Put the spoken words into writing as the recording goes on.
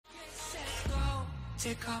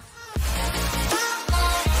Take off.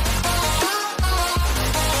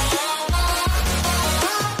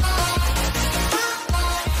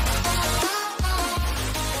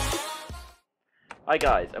 Hi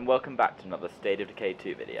guys, and welcome back to another State of Decay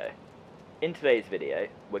 2 video. In today's video,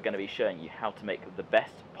 we're going to be showing you how to make the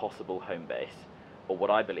best possible home base, or what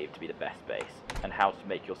I believe to be the best base, and how to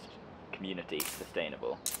make your community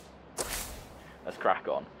sustainable. Let's crack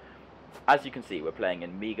on. As you can see, we're playing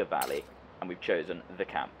in Meager Valley, and we've chosen the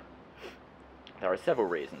camp. There are several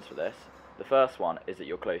reasons for this. The first one is that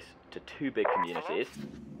you're close to two big communities,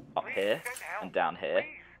 up here and down here,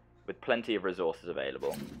 with plenty of resources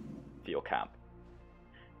available for your camp.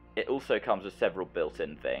 It also comes with several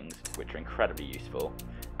built-in things, which are incredibly useful.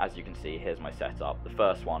 As you can see, here's my setup. The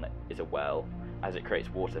first one is a well, as it creates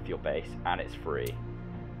water for your base, and it's free,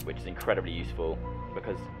 which is incredibly useful,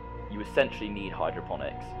 because you essentially need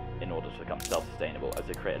hydroponics in order to become self-sustainable, as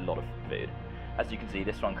they create a lot of food. As you can see,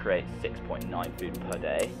 this one creates 6.9 food per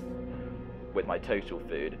day, with my total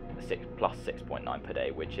food plus 6.9 per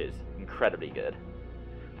day, which is incredibly good.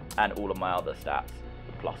 And all of my other stats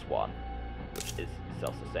are +1, which is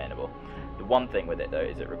self-sustainable. The one thing with it though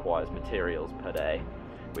is it requires materials per day,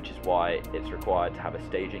 which is why it's required to have a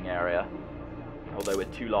staging area. Although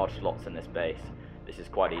with two large slots in this base, this is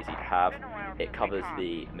quite easy to have. It covers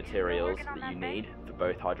the materials that you need for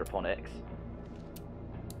both hydroponics,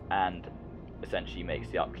 and essentially makes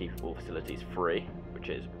the upkeep of all facilities free, which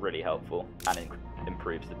is really helpful and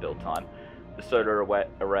improves the build time. The solar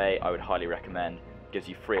array I would highly recommend. Gives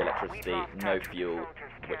you free electricity, no fuel,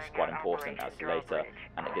 which is quite important as later,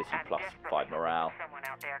 and it gives you +5 morale.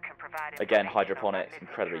 Again, hydroponics,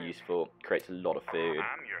 incredibly useful, creates a lot of food.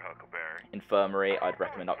 Infirmary, I'd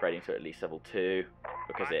recommend upgrading to at least level 2,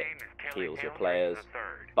 because it heals your players,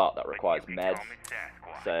 but that requires meds.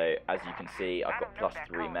 So, as you can see, I've got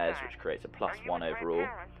 +3 meds, which creates a +1 overall,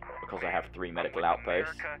 because I have 3 medical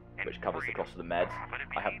outposts, which covers the cost of the meds.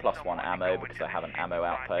 I have +1 ammo, because I have an ammo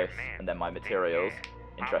outpost, and then my materials,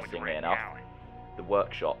 interestingly enough, the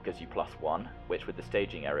workshop gives you +1, which with the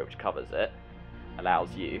staging area, which covers it,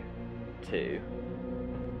 allows you to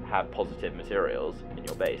have positive materials in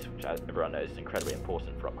your base, which as everyone knows is incredibly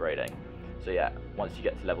important for upgrading. So yeah, once you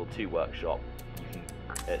get to level 2 workshop, you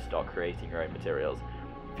can start creating your own materials.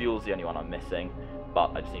 Fuel's the only one I'm missing,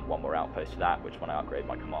 but I just need one more outpost for that, which when I upgrade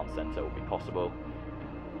my command center will be possible.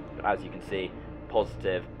 But as you can see,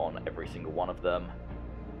 positive on every single one of them,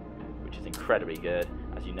 which is incredibly good,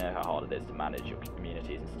 as you know how hard it is to manage your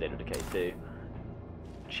communities in State of Decay 2.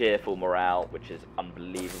 Cheerful morale, which is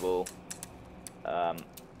unbelievable.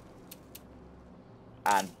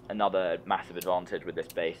 And another massive advantage with this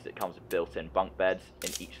base is it comes with built-in bunk beds in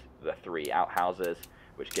each of the 3 outhouses,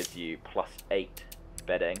 which gives you +8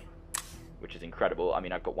 bedding, which is incredible. I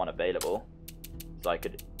mean, I've got one available, so I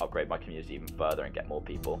could upgrade my community even further and get more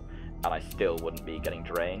people, and I still wouldn't be getting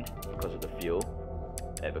drained because of the fuel,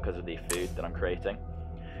 because of the food that I'm creating.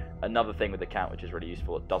 Another thing with the camp which is really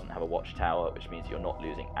useful, it doesn't have a watchtower, which means you're not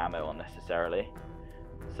losing ammo unnecessarily.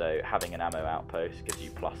 So having an ammo outpost gives you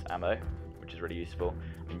plus ammo, which is really useful.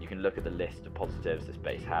 And you can look at the list of positives this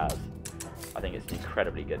base has. I think it's an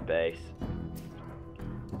incredibly good base.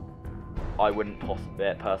 I wouldn't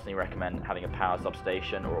personally recommend having a power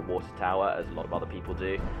substation or a water tower, as a lot of other people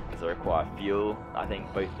do, as they require fuel. I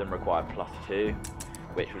think both of them require +2,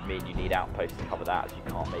 which would mean you need outposts to cover that, as you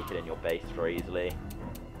can't make it in your base very easily.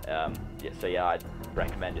 So yeah, I'd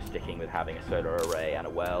recommend just sticking with having a solar array and a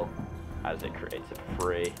well, as it creates it for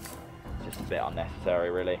free. It's just a bit unnecessary,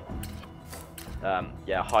 really.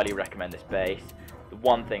 Yeah, I highly recommend this base. The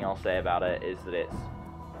one thing I'll say about it is that it's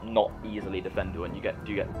not easily defendable, and you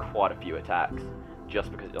do get quite a few attacks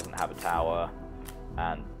just because it doesn't have a tower,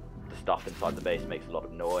 and the stuff inside the base makes a lot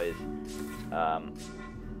of noise.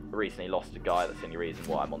 Recently lost a guy, that's the only reason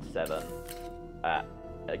why I'm on 7.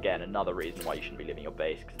 Again, another reason why you shouldn't be leaving your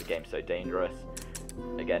base, because the game's so dangerous.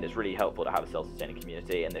 Again, it's really helpful to have a self-sustaining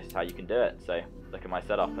community, and this is how you can do it. So look at my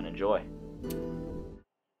setup and enjoy.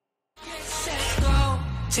 Set, go,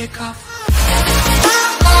 take off.